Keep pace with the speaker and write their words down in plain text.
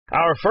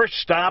Our first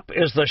stop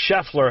is the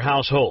Scheffler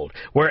household,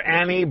 where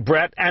Annie,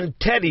 Brett, and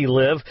Teddy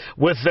live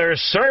with their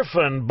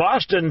surfing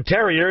Boston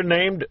Terrier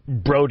named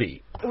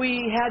Brody.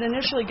 We had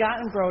initially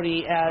gotten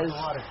Brody as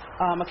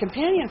a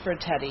companion for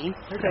Teddy,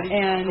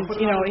 and,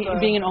 you know,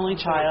 being an only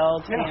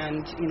child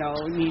and, you know,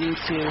 needing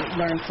to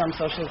learn some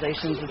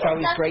socializations, it's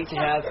always great to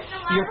have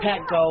your pet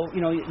go,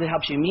 you know, it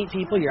helps you meet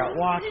people, you're out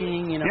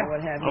walking, you know,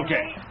 what have you.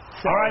 Okay.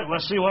 So, all right,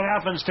 let's see what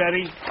happens,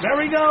 Teddy.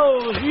 There he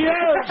goes.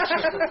 Yes!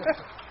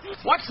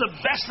 What's the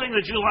best thing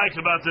that you like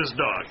about this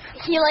dog?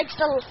 He likes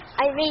to,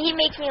 he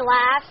makes me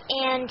laugh,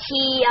 and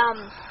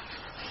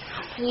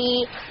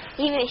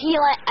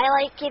I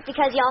like it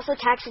because he also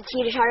attacks the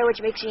teeter totter,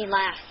 which makes me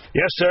laugh.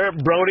 Yes, sir,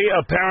 Brody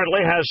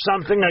apparently has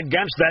something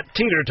against that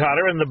teeter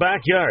totter in the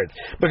backyard,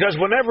 because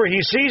whenever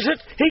he sees it, he